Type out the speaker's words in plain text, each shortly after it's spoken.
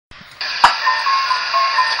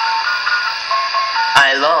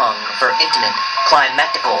for intimate,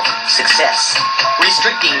 climactical success,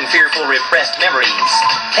 restricting fearful repressed memories,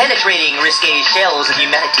 penetrating risque shells of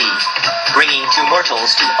humanity, bringing to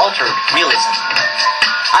mortals to altered realism.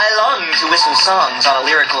 I long to whistle songs on a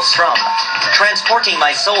lyrical strum, transporting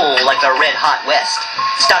my soul like the red-hot west,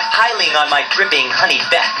 stockpiling on my dripping honeyed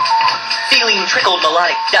back, feeling trickled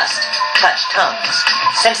melodic dust touch tongues,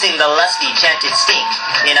 sensing the lusty chanted sting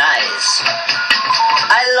in eyes.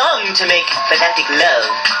 I long to make fanatic love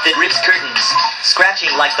that rips curtains,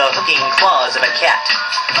 scratching like the hooking claws of a cat,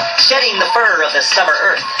 shedding the fur of the summer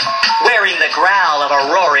earth, wearing the growl of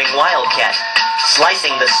a roaring wildcat,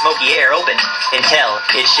 slicing the smoky air open until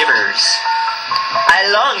it shivers. I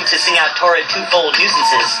long to sing out torrid twofold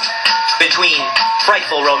nuisances between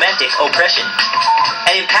frightful romantic oppression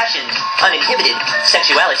and impassioned, uninhibited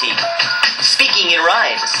sexuality, speaking in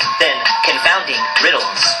rhymes, then confounding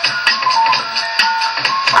riddles.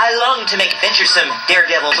 I long to make venturesome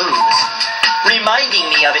daredevil moves, reminding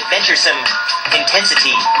me of adventuresome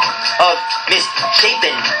intensity, of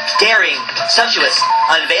misshapen, daring, sumptuous,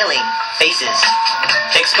 unveiling faces,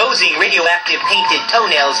 exposing radioactive painted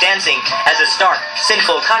toenails dancing as a stark,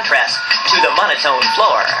 sinful contrast to the monotone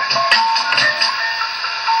floor.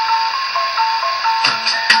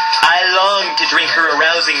 I long to drink her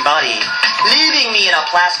arousing body, leaving me in a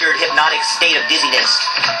plastered hypnotic state of dizziness,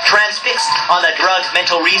 transfixed on the drugged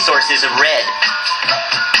mental resources of red.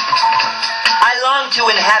 I long to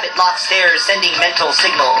inhabit locked stares sending mental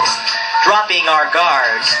signals, dropping our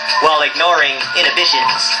guards while ignoring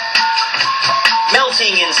inhibitions,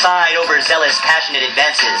 melting inside overzealous passionate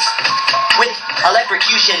advances, with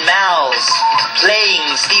electrocution mouths, playing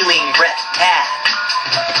stealing breath tag,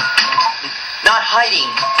 not hiding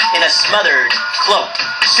in a smothered, cloaked,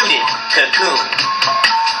 suited cocoon.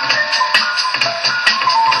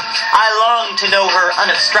 I long to know her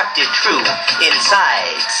unobstructed true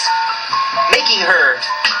insides, making her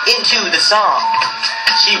into the song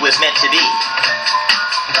she was meant to be,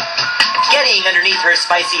 getting underneath her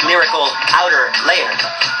spicy lyrical outer layer,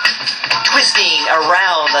 twisting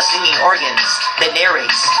around the singing organs that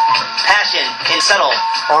narrates passion in subtle,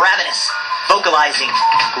 ravenous, vocalizing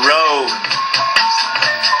groans.